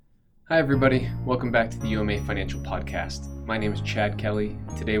Hi everybody, welcome back to the UMA Financial Podcast. My name is Chad Kelly.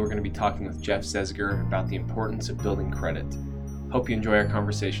 Today we're going to be talking with Jeff Zesger about the importance of building credit. Hope you enjoy our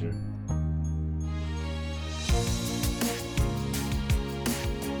conversation.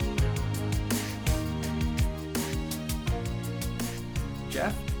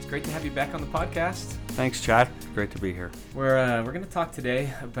 Jeff, it's great to have you back on the podcast. Thanks, Chad. Great to be here. We're going to talk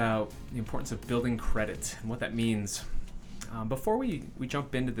today about the importance of building credit and what that means. Before we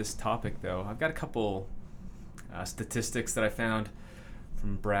jump into this topic, though, I've got a couple statistics that I found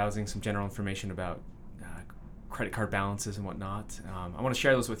from browsing some general information about credit card balances and whatnot. I want to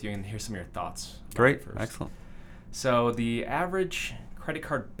share those with you and hear some of your thoughts. Great. Excellent. So the average credit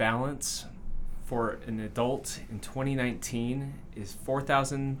card balance for an adult in 2019 is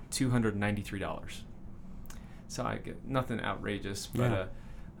 $4,293. So I get nothing outrageous, but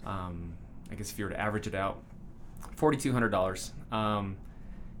I guess if you were to average it out, $4,200.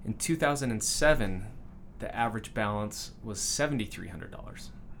 In 2007, the average balance was $7,300.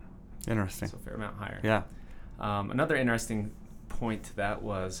 Interesting. So a fair amount higher. Yeah. Another interesting point to that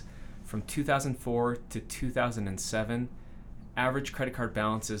was from 2004 to 2007, average credit card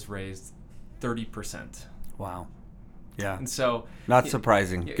balances raised 30%. Wow. Yeah. And so not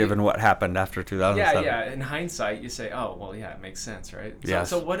surprising given what happened after 2007. Yeah. In hindsight, you say, "Oh, well, yeah, it makes sense, right?" Yes.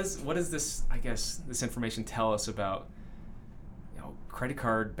 So what is this? I guess this information tell us about credit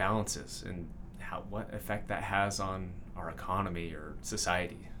card balances and what effect that has on our economy or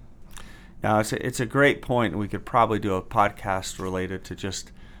society. Now, it's a great point. We could probably do a podcast related to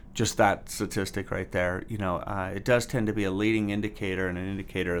just that statistic right there. It does tend to be a leading indicator and an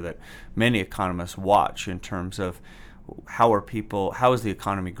indicator that many economists watch in terms of how is the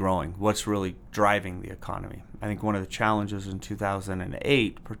economy growing? What's really driving the economy? I think one of the challenges in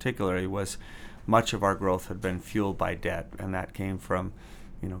 2008 particularly was much of our growth had been fueled by debt, and that came from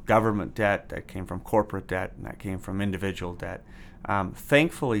government debt, that came from corporate debt, and that came from individual debt.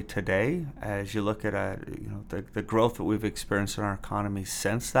 Thankfully today, as you look at the growth that we've experienced in our economy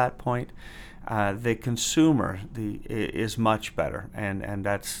since that point, the consumer is much better, and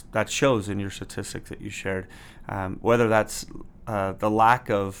that shows in your statistics that you shared. Whether that's the lack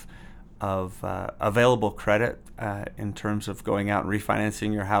of available credit in terms of going out and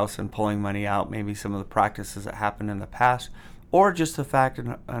refinancing your house and pulling money out, maybe some of the practices that happened in the past, or just the fact,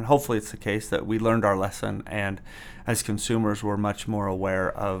 and hopefully it's the case, that we learned our lesson, and as consumers we're much more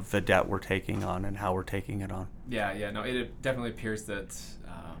aware of the debt we're taking on and how we're taking it on. No, it definitely appears that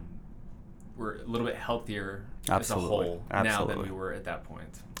we're a little bit healthier Absolutely. as a whole now than we were at that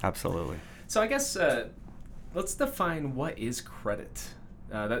point. Absolutely. So I guess let's define what is credit.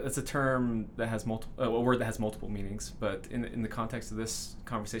 That's a term that has a word that has multiple meanings, but in the context of this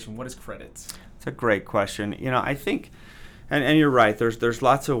conversation, what is credit? It's a great question. I think, and you're right, there's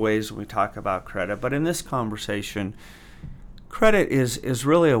lots of ways when we talk about credit, but in this conversation, credit is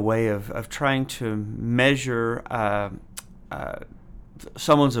really a way of trying to measure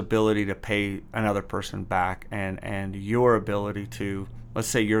someone's ability to pay another person back, and your ability to, let's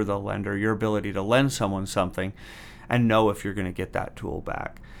say you're the lender, your ability to lend someone something and know if you're going to get that tool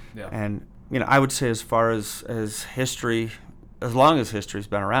back. Yeah. And I would say as far as history, as long as history's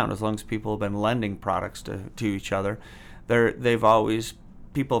been around, as long as people have been lending products to each other,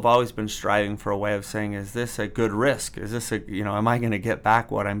 people have always been striving for a way of saying, is this a good risk? Is this am I going to get back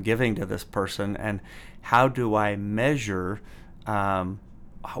what I'm giving to this person? And how do I measure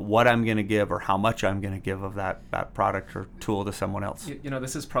what I'm going to give or how much I'm going to give of that product or tool to someone else?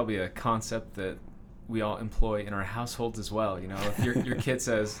 This is probably a concept that we all employ in our households as well. If your kid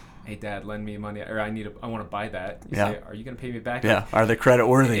says, "Hey, Dad, lend me money," or I want to buy that, you say, "Are you going to pay me back?" Yeah. Are they credit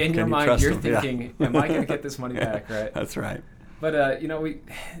worthy? In your mind, you're thinking, "Am I going to get this money back?" Right? That's right. But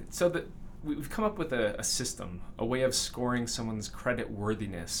we've come up with a system, a way of scoring someone's credit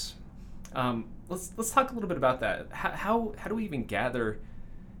worthiness. Let's talk a little bit about that. How do we even gather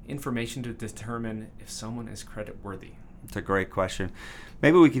information to determine if someone is credit worthy? It's a great question.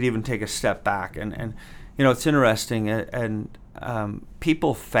 Maybe we could even take a step back, and it's interesting, and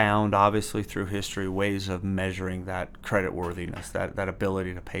people found, obviously through history, ways of measuring that credit worthiness, that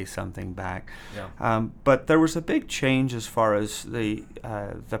ability to pay something back. Yeah. But there was a big change as far as the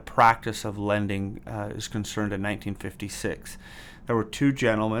practice of lending is concerned in 1956. There were two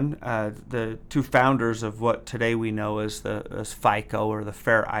gentlemen, the two founders of what today we know as FICO, or the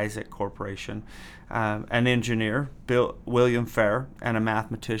Fair Isaac Corporation, an engineer, William Fair, and a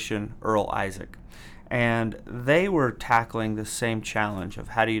mathematician, Earl Isaac. And they were tackling the same challenge of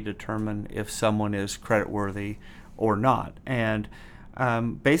how do you determine if someone is creditworthy or not. And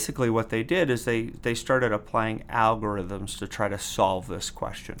basically what they did is they started applying algorithms to try to solve this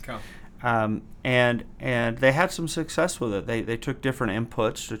question. Okay. And they had some success with it. They took different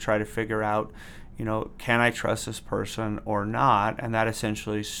inputs to try to figure out, can I trust this person or not? And that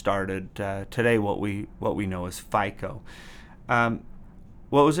essentially started today what we know as FICO.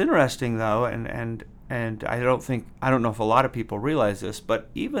 What was interesting though, and I don't know if a lot of people realize this, but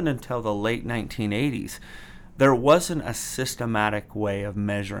even until the late 1980s, there wasn't a systematic way of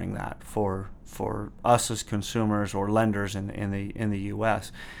measuring that for us as consumers or lenders in the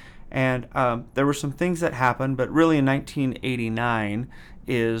U.S. And there were some things that happened, but really in 1989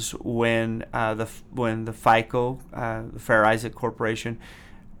 is when the FICO, the Fair Isaac Corporation,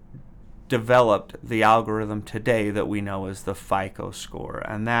 developed the algorithm today that we know as the FICO score,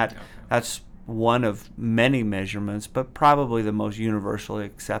 and that's one of many measurements, but probably the most universally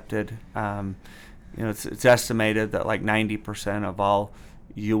accepted. It's estimated that like 90% of all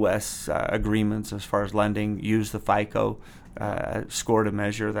U.S. agreements as far as lending use the FICO score to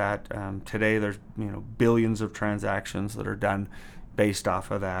measure that. Today, there's billions of transactions that are done based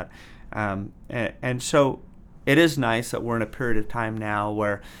off of that, and so it is nice that we're in a period of time now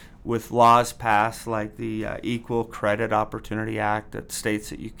where, with laws passed like the Equal Credit Opportunity Act that states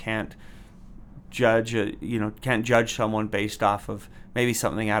that you can't judge someone based off of maybe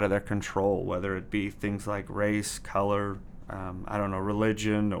something out of their control, whether it be things like race, color,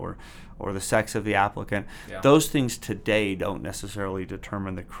 religion, or the sex of the applicant. Yeah. Those things today don't necessarily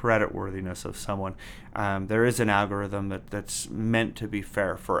determine the creditworthiness of someone. There is an algorithm that's meant to be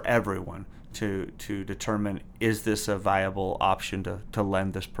fair for everyone to determine, is this a viable option to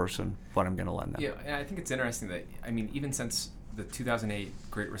lend this person what I'm going to lend them. Yeah, and I think it's interesting that, even since the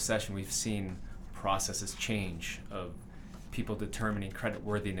 2008 Great Recession, we've seen processes change of people determining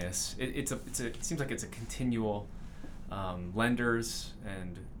creditworthiness. It seems like it's a continual, lenders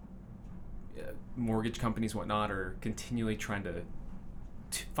and mortgage companies, whatnot, are continually trying to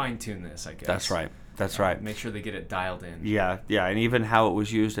fine-tune this, I guess. That's right. Make sure they get it dialed in. Yeah, and even how it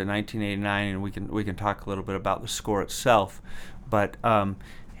was used in 1989, and we can talk a little bit about the score itself, but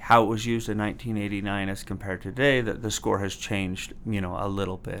how it was used in 1989 as compared to today, that the score has changed, a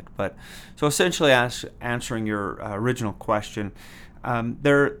little bit. But so essentially, answering your original question,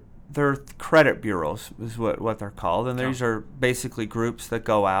 they're credit bureaus is what they're called, and these are basically groups that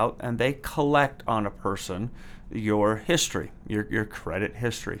go out and they collect on a person your history, your credit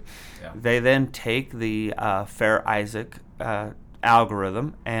history. Yeah. They then take the Fair Isaac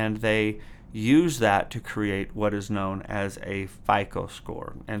algorithm and they use that to create what is known as a FICO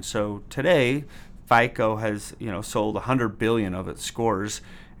score. And so today, FICO has sold 100 billion of its scores,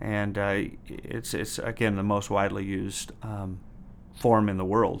 and it's again the most widely used form in the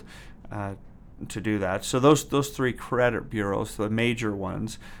world to do that. So those three credit bureaus, the major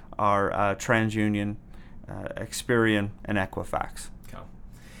ones, are TransUnion, Experian, and Equifax. Okay.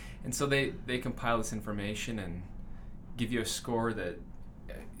 And so they compile this information and give you a score that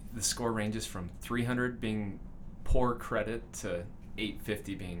the score ranges from 300 being poor credit to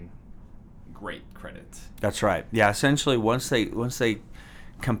 850 being great credit. That's right. Yeah, essentially once they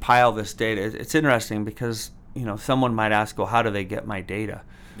compile this data, it's interesting because someone might ask, well, how do they get my data?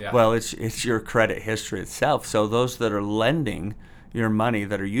 Yeah. Well, it's your credit history itself. So those that are lending your money,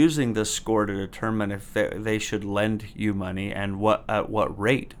 that are using this score to determine if they should lend you money and at what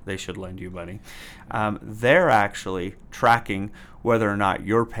rate they should lend you money, they're actually tracking whether or not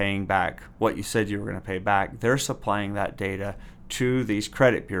you're paying back what you said you were going to pay back. They're supplying that data to these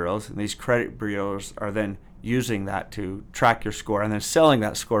credit bureaus, and these credit bureaus are then using that to track your score and then selling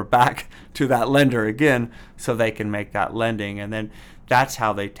that score back to that lender again so they can make that lending. And then that's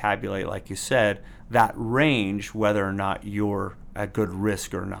how they tabulate, like you said, that range, whether or not you're a good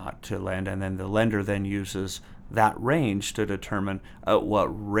risk or not to lend. And then the lender then uses that range to determine at what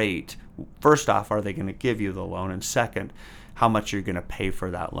rate, first off, are they going to give you the loan, and second, how much you're going to pay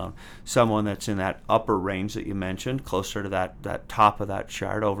for that loan. Someone that's in that upper range that you mentioned, closer to that top of that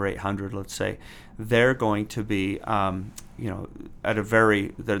chart, over 800, let's say, they're going to be, at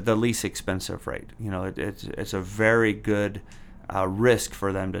the least expensive rate. It's a very good risk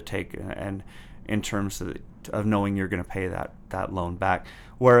for them to take, and in terms of knowing you're going to pay that loan back.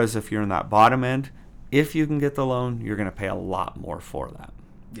 Whereas if you're in that bottom end, if you can get the loan, you're going to pay a lot more for that.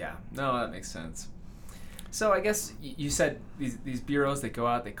 Yeah, no, that makes sense. So I guess you said these bureaus, they go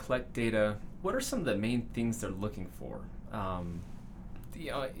out, they collect data. What are some of the main things they're looking for?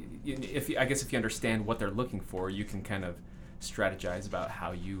 If you understand what they're looking for, you can kind of strategize about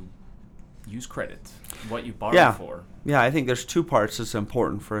how you use credit, what you borrow Yeah. for. Yeah, I think there's two parts that's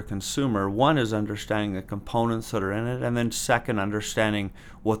important for a consumer. One is understanding the components that are in it, and then second, understanding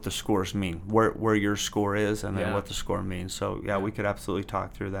what the scores mean, where your score is, and then what the score means. So, we could absolutely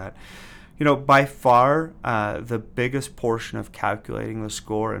talk through that. By far, the biggest portion of calculating the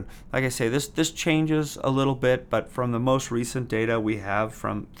score, and like I say, this changes a little bit, but from the most recent data we have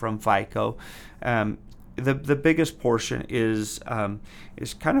from FICO, the biggest portion is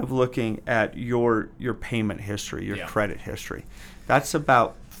kind of looking at your payment history, your credit history. That's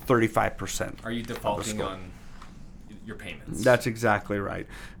about 35%. Are you defaulting on your payments? That's exactly right.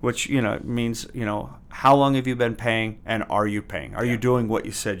 Which means how long have you been paying, and are you paying? Are you doing what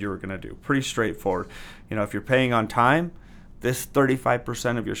you said you were going to do? Pretty straightforward. If you're paying on time, this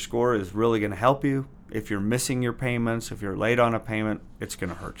 35% of your score is really going to help you. If you're missing your payments, if you're late on a payment, it's going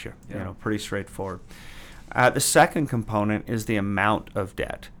to hurt you. Pretty straightforward. The second component is the amount of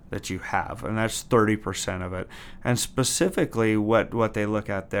debt that you have, and that's 30% of it. And specifically, what they look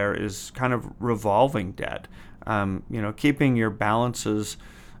at there is kind of revolving debt. Keeping your balances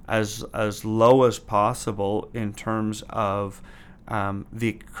as low as possible in terms of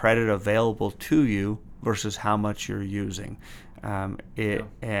the credit available to you versus how much you're using.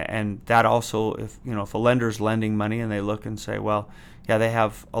 And that also, if a lender's lending money and they look and say, well, they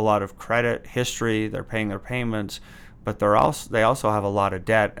have a lot of credit history, they're paying their payments, but they also have a lot of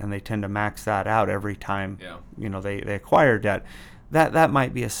debt, and they tend to max that out every time they acquire debt. That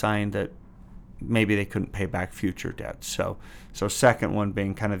might be a sign that maybe they couldn't pay back future debt. So second one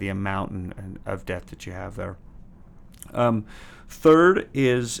being kind of the amount of debt that you have there. Third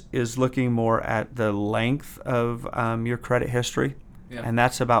is looking more at the length of your credit history, and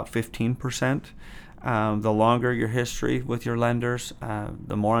that's about 15%. The longer your history with your lenders,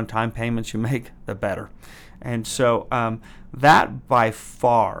 the more on-time payments you make, the better. And so that by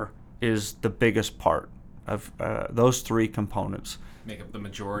far is the biggest part of those three components. Make up the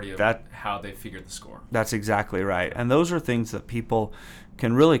majority of how they figured the score. That's exactly right. And those are things that people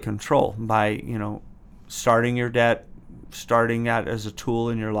can really control by, starting your debt, starting that as a tool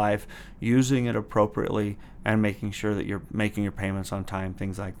in your life, using it appropriately, and making sure that you're making your payments on time,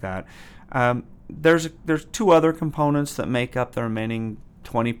 things like that. There's two other components that make up the remaining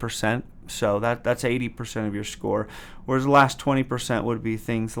 20%. So that's 80% of your score. Whereas the last 20% would be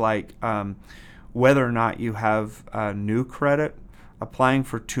things like whether or not you have new credit. Applying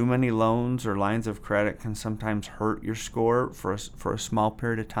for too many loans or lines of credit can sometimes hurt your score for a small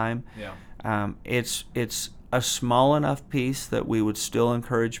period of time. It's a small enough piece that we would still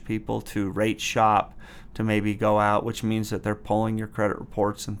encourage people to rate shop, to maybe go out, which means that they're pulling your credit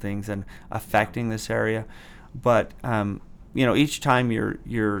reports and things and affecting this area. But each time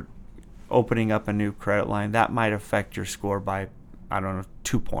you're opening up a new credit line, that might affect your score by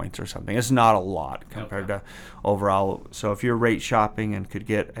 2 points or something. It's not a lot compared to overall. So if you're rate shopping and could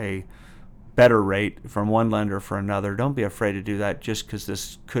get a better rate from one lender for another, don't be afraid to do that, just because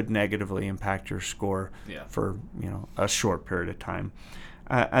this could negatively impact your score for a short period of time.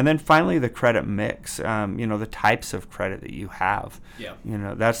 And then finally, the credit mix, the types of credit that you have.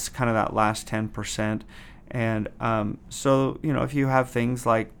 That's kind of that last 10%. And so, if you have things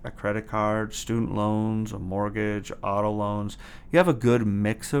like a credit card, student loans, a mortgage, auto loans, you have a good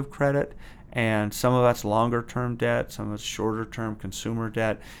mix of credit. And some of that's longer-term debt, some of it's shorter-term consumer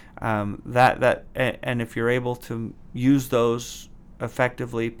debt. And if you're able to use those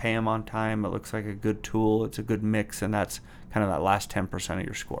effectively, pay them on time, it looks like a good tool. It's a good mix, and that's kind of that last 10% of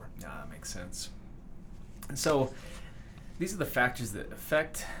your score. That makes sense. And so these are the factors that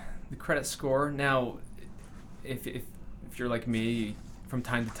affect the credit score. Now, if you're like me, from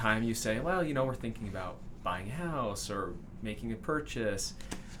time to time you say, well, we're thinking about buying a house or making a purchase.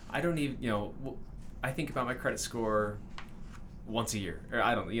 I don't even, I think about my credit score once a year. Or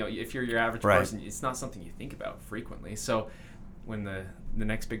I don't, if you're your average person, it's not something you think about frequently. So when the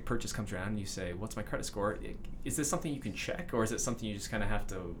next big purchase comes around and you say, what's my credit score? Is this something you can check, or is it something you just kind of have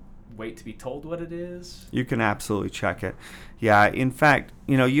to wait to be told what it is? You can absolutely check it. Yeah, in fact,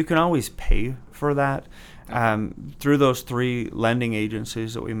 you can always pay for that. Through those three lending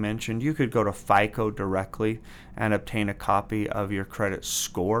agencies that we mentioned, you could go to FICO directly and obtain a copy of your credit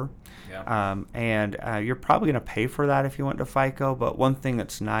score. And you're probably going to pay for that if you went to FICO, but one thing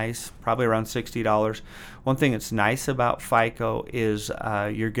that's nice, probably around $60, one thing that's nice about FICO is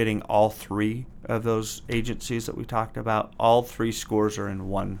you're getting all three of those agencies that we talked about. All three scores are in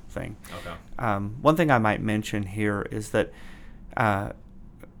one thing. One thing I might mention here is that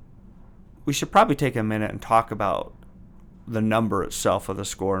we should probably take a minute and talk about the number itself of the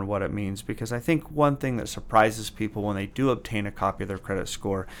score and what it means, because I think one thing that surprises people when they do obtain a copy of their credit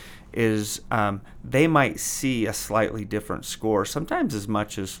score is they might see a slightly different score, sometimes as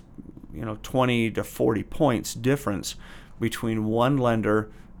much as 20 to 40 points difference between one lender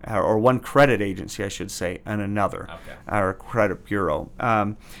or one credit agency, I should say, and another, or credit bureau.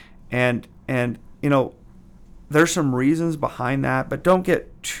 And there's some reasons behind that, but don't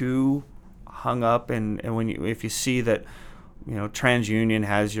get too hung up. And if you see that, TransUnion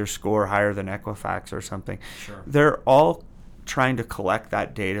has your score higher than Equifax or something, sure, they're all trying to collect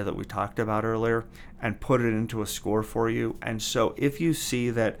that data that we talked about earlier and put it into a score for you. And so if you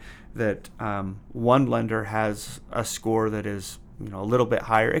see that one lender has a score that is a little bit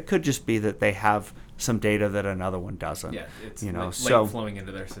higher, it could just be that they have some data that another one doesn't. Yeah, it's so flowing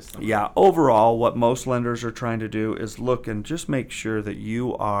into their system. Yeah, overall, what most lenders are trying to do is look and just make sure that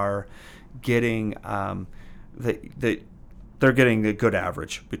you are getting that they're getting a good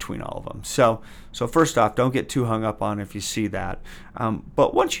average between all of them. So first off, don't get too hung up on if you see that.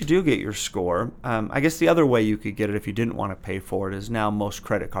 But once you do get your score, I guess the other way you could get it if you didn't want to pay for it is now most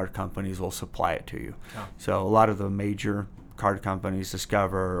credit card companies will supply it to you. Oh. So a lot of the major card companies,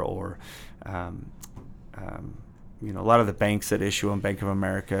 Discover, or a lot of the banks that issue them, Bank of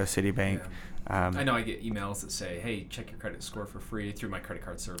America, Citibank. Yeah. I know I get emails that say, hey, check your credit score for free through my credit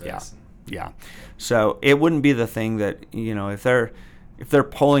card service. Yeah. So it wouldn't be the thing that, if they're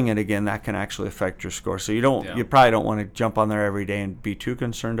pulling it again, that can actually affect your score. So you probably don't want to jump on there every day and be too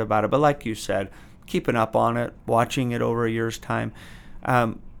concerned about it. But like you said, keeping up on it, watching it over a year's time.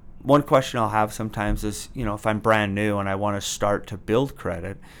 One question I'll have sometimes is, if I'm brand new and I want to start to build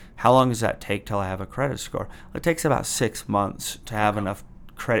credit, how long does that take till I have a credit score? It takes about 6 months to have enough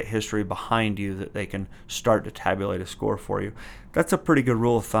credit history behind you that they can start to tabulate a score for you. That's a pretty good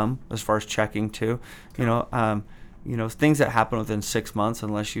rule of thumb as far as checking too. Things that happen within 6 months,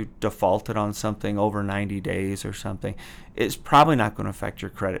 unless you defaulted on something over 90 days or something, it's probably not going to affect your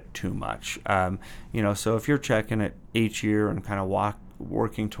credit too much. So if you're checking it each year and kind of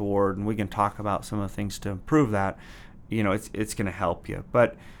working toward, and we can talk about some of the things to improve that, it's going to help you.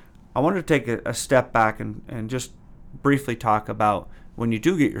 But I wanted to take a step back and just briefly talk about when you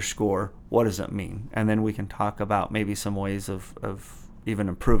do get your score, what does it mean? And then we can talk about maybe some ways of even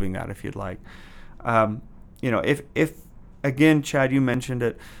improving that if you'd like. If again, Chad, you mentioned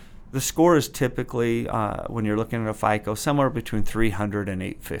it, the score is typically, when you're looking at a FICO, somewhere between 300 and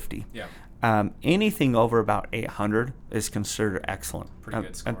 850. Yeah. Anything over about 800 is considered excellent. Pretty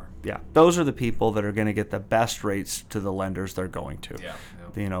good score. Those are the people that are going to get the best rates to the lenders they're going to. Yeah.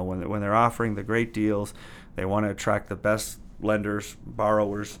 When they're offering the great deals, they want to attract the best lenders,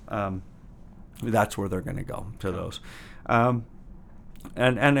 borrowers. That's where they're going to go, to those. And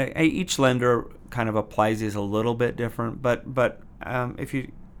each lender kind of applies these a little bit different, but if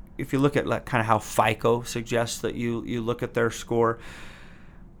you look at kind of how FICO suggests that you look at their score,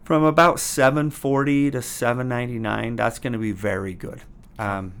 from about 740 to 799, that's going to be very good.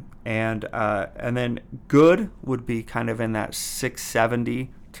 And then good would be kind of in that 670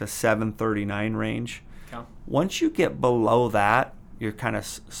 to 739 range. Okay. Once you get below that, you're kind of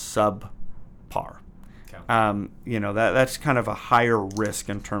subpar. Okay. That's kind of a higher risk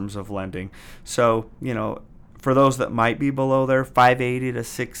in terms of lending. So, for those that might be below there, 580 to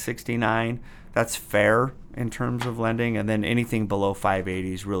 669, that's fair in terms of lending. And then anything below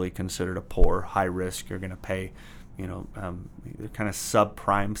 580 is really considered a poor, high risk. You're going to pay, they're kind of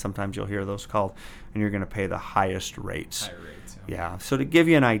subprime, sometimes you'll hear those called, and you're going to pay the highest rates. Higher rates. Yeah. So to give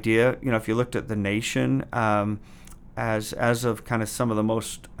you an idea, if you looked at the nation, as of kind of some of the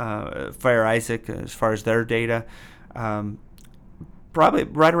most, Fair Isaac, as far as their data, probably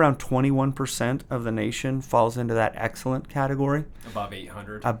right around 21% of the nation falls into that excellent category. Above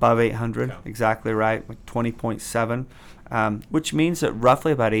 800. Above 800, okay. Exactly right, like 20.7, which means that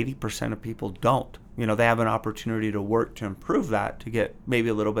roughly about 80% of people don't. They have an opportunity to work to improve that, to get maybe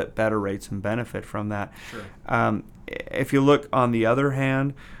a little bit better rates and benefit from that. Sure. If you look on the other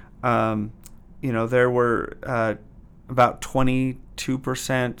hand, there were about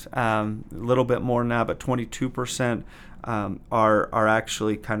 22%, a little bit more now, but 22% are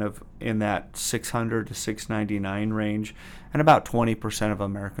actually kind of in that 600 to 699 range, and about 20% of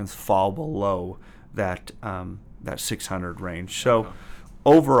Americans fall below that 600 range. So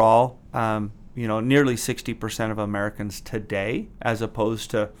overall, nearly 60% of Americans today, as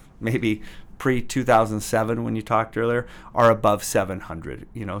opposed to maybe pre-2007 when you talked earlier, are above 700.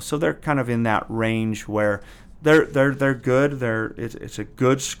 So they're kind of in that range where they're good. It's a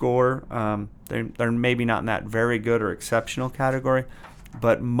good score. They're maybe not in that very good or exceptional category,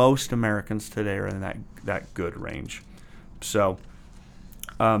 but most Americans today are in that good range. So,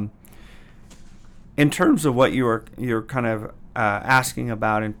 in terms of what you're kind of asking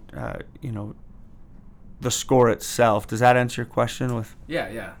about, and the score itself, does that answer your question? With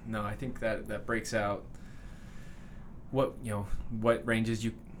Yeah. No, I think that breaks out what ranges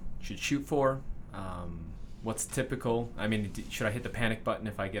you should shoot for. What's typical? I mean, should I hit the panic button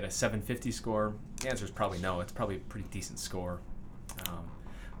if I get a 750 score? The answer is probably no. It's probably a pretty decent score.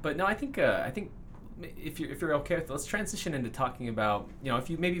 But no, I think if you're okay with it, let's transition into talking about, if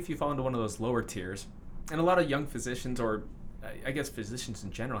you fall into one of those lower tiers, and a lot of young physicians, or I guess physicians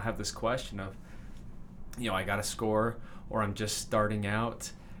in general, have this question of, I got a score, or I'm just starting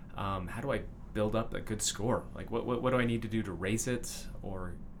out. How do I build up a good score? Like, what do I need to do to raise it,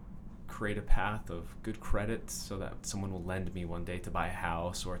 or create a path of good credit so that someone will lend me one day to buy a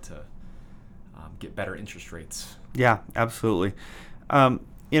house, or to get better interest rates? Yeah, absolutely.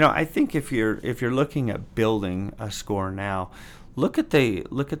 I think if you're looking at building a score now, look at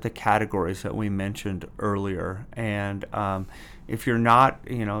the categories that we mentioned earlier, and if you're not,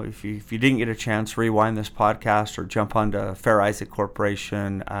 if you didn't get a chance, rewind this podcast or jump onto Fair Isaac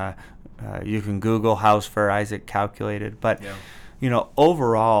Corporation. You can Google how's Fair Isaac calculated, but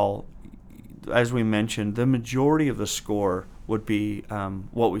overall, as we mentioned, the majority of the score would be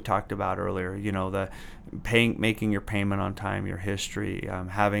what we talked about earlier. The making your payment on time, your history,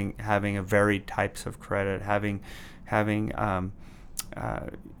 having a varied types of credit, having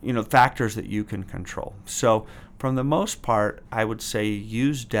factors that you can control. So from the most part, I would say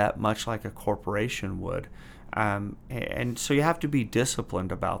use debt much like a corporation would, and so you have to be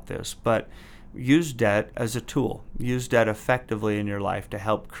disciplined about this, but use debt as a tool. Use debt effectively in your life to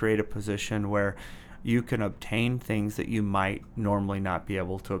help create a position where you can obtain things that you might normally not be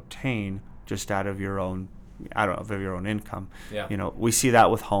able to obtain just out of your own income. Yeah. We see that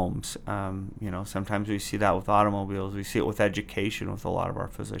with homes. Sometimes we see that with automobiles. We see it with education with a lot of our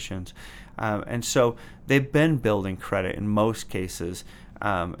physicians. And so they've been building credit in most cases,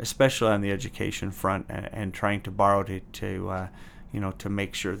 especially on the education front, and trying to borrow to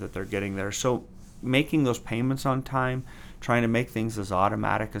make sure that they're getting there. So making those payments on time, trying to make things as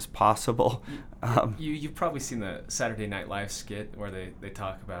automatic as possible. You've probably seen the Saturday Night Live skit where they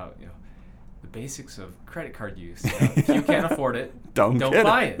talk about the basics of credit card use. If you can't afford it, don't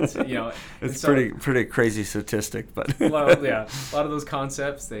buy it. It's pretty crazy statistic, but a lot of those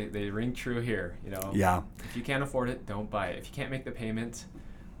concepts they ring true here. Yeah. If you can't afford it, don't buy it. If you can't make the payment,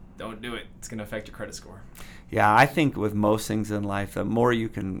 don't do it. It's going to affect your credit score. Yeah, I think with most things in life, the more you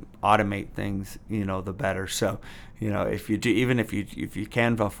can automate things, the better. So, if you do, even if you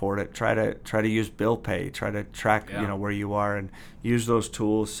can afford it, try to use bill pay. Try to track, where you are, and use those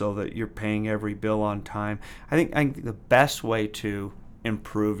tools so that you're paying every bill on time. I think the best way to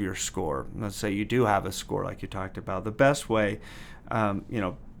improve your score, let's say you do have a score like you talked about, the best way,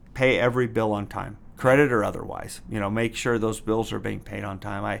 pay every bill on time, credit or otherwise. Make sure those bills are being paid on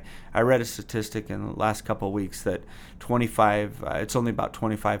time. I read a statistic in the last couple of weeks that it's only about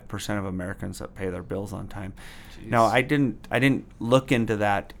 25% of Americans that pay their bills on time. Jeez. Now, I didn't look into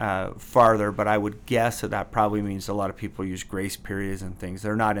that farther, but I would guess that probably means a lot of people use grace periods and things.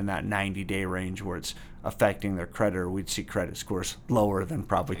 They're not in that 90-day range where it's affecting their credit, or we'd see credit scores lower than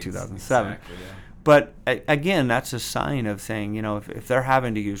probably 2007. Exactly, yeah. But again, that's a sign of saying, if they're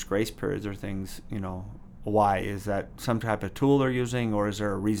having to use grace periods or things, why? Is that some type of tool they're using, or is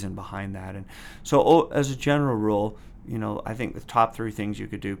there a reason behind that? And so as a general rule, I think the top three things you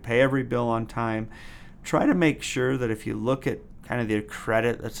could do: pay every bill on time. Try to make sure that if you look at kind of the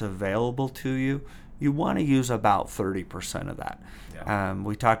credit that's available to you, you want to use about 30% of that. Yeah.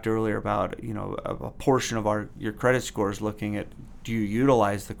 We talked earlier about, a portion of your credit score is looking at, do you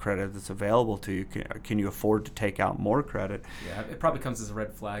utilize the credit that's available to you? Can you afford to take out more credit? Yeah, it probably comes as a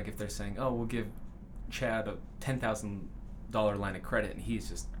red flag if they're saying, oh, we'll give Chad a $10,000 line of credit, and he's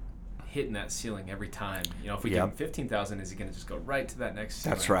just hitting that ceiling every time. If we give him $15,000, is he going to just go right to that next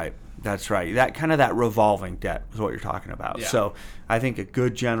ceiling? That's right. That revolving debt is what you're talking about. Yeah. So I think a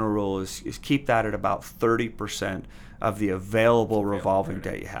good general rule is keep that at about 30% of the available revolving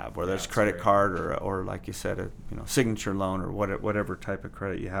debt you have, whether it's credit card or like you said, a signature loan, or whatever type of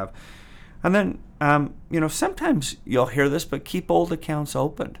credit you have. And then sometimes you'll hear this, but keep old accounts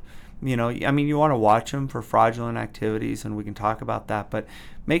opened. You want to watch them for fraudulent activities, and we can talk about that. But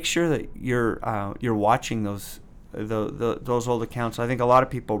make sure that you're watching those those old accounts. I think a lot of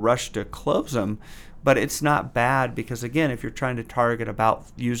people rush to close them, but it's not bad because, again, if you're trying to target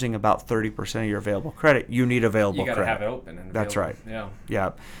using about 30% of your available credit, you need available credit. You got to have it open. And That's right.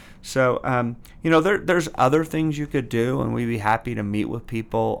 Yeah. So, there's other things you could do, and we'd be happy to meet with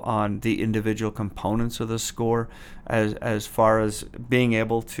people on the individual components of the score as far as being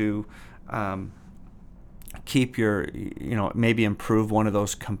able to keep your, maybe improve one of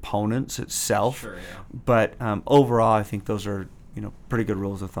those components itself. Sure, yeah. But overall, I think those are, pretty good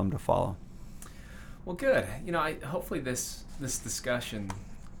rules of thumb to follow. Well, good. Hopefully this discussion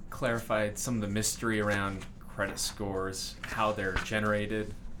clarified some of the mystery around credit scores, how they're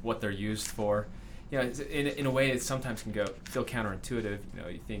generated, what they're used for. In a way, it sometimes can feel counterintuitive.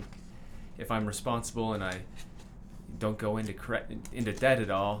 You think, if I'm responsible and I don't go into debt at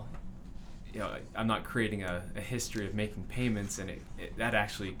all, I'm not creating a history of making payments, and that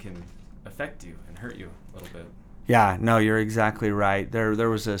actually can affect you and hurt you a little bit. Yeah, no, you're exactly right. There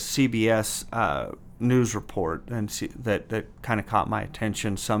was a CBS news report that kind of caught my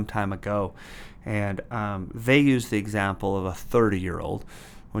attention some time ago, and they used the example of a 30-year-old,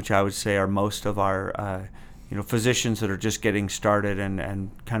 which I would say are most of our physicians that are just getting started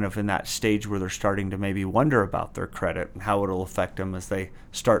and kind of in that stage where they're starting to maybe wonder about their credit and how it'll affect them as they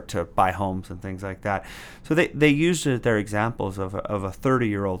start to buy homes and things like that. So they used their examples of a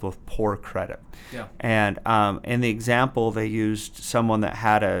 30-year-old with poor credit. Yeah. And in the example, they used someone that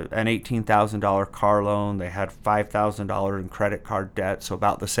had an $18,000 car loan. They had $5,000 in credit card debt, so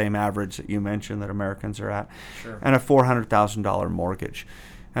about the same average that you mentioned that Americans are at, Sure. and a $400,000 mortgage.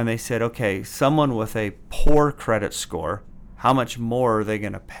 And they said, okay, someone with a poor credit score, how much more are they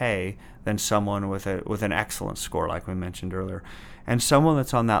going to pay than someone with an excellent score, like we mentioned earlier? And someone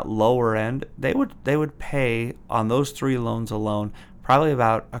that's on that lower end, they would pay on those three loans alone probably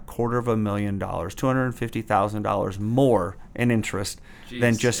about $250,000, $250,000 more in interest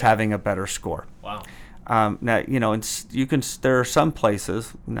than just having a better score. Wow. Now, there are some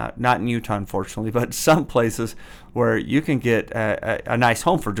places, not in Utah, unfortunately, but some places where you can get a nice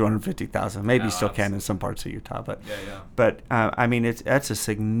home for $250,000. Maybe you still can in some parts of Utah, but that's a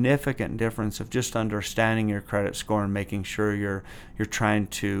significant difference of just understanding your credit score and making sure you're trying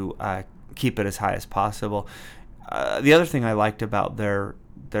to keep it as high as possible. The other thing I liked about their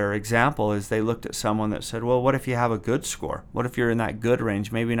example is they looked at someone that said, well, what if you have a good score? What if you're in that good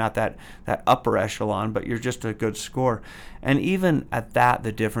range? Maybe not that upper echelon, but you're just a good score. And even at that,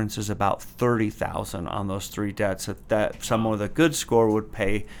 the difference is about $30,000 on those three debts that someone with a good score would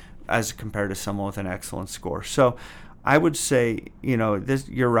pay as compared to someone with an excellent score. So I would say,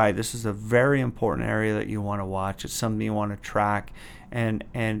 you're right. This is a very important area that you want to watch. It's something you want to track and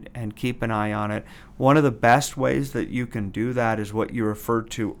keep an eye on it. One of the best ways that you can do that is what you referred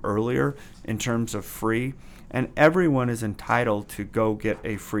to earlier in terms of free. And everyone is entitled to go get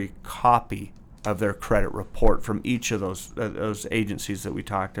a free copy of their credit report from each of those agencies that we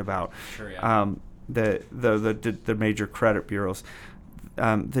talked about. Sure, yeah. The major credit bureaus.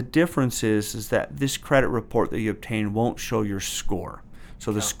 The difference is that this credit report that you obtain won't show your score.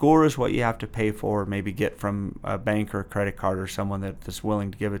 So the score is what you have to pay for, maybe get from a bank or a credit card or someone that's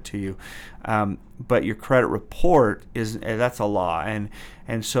willing to give it to you. But your credit report that's a law, and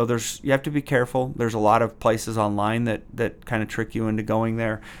so you have to be careful. There's a lot of places online that kind of trick you into going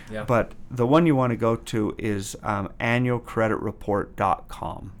there. Yeah. But the one you want to go to is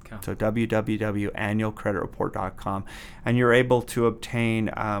annualcreditreport.com. Okay. So www.annualcreditreport.com, and you're able to obtain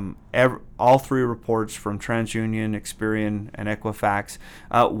all three reports from TransUnion, Experian, and Equifax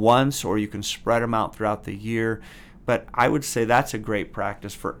once, or you can spread them out throughout the year. But I would say that's a great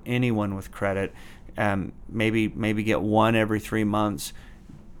practice for anyone with credit. Maybe get one every 3 months.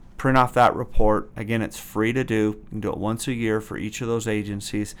 Print off that report. Again, it's free to do. You can do it once a year for each of those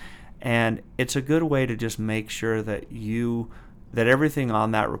agencies. And it's a good way to just make sure that everything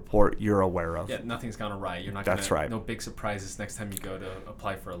on that report you're aware of. Yeah, nothing's gone awry. You're not That's right. No big surprises next time you go to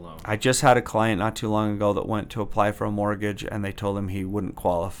apply for a loan. I just had a client not too long ago that went to apply for a mortgage, and they told him he wouldn't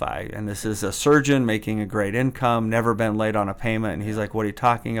qualify. And this is a surgeon making a great income, never been late on a payment. And he's like, what are you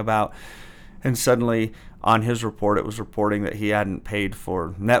talking about? And suddenly on his report, it was reporting that he hadn't paid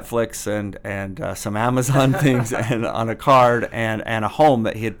for Netflix and some Amazon things and on a card and a home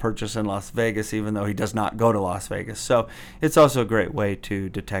that he had purchased in Las Vegas, even though he does not go to Las Vegas. So it's also a great way to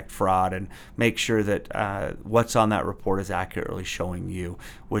detect fraud and make sure that what's on that report is accurately showing you,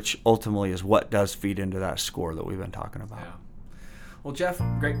 which ultimately is what does feed into that score that we've been talking about. Yeah. Well, Jeff,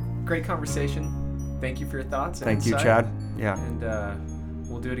 great conversation. Thank you for your thoughts. Thank you, Chad. Yeah. And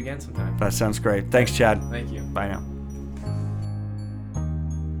we'll do it again sometime. That sounds great. Thanks, Chad. Thank you. Bye now.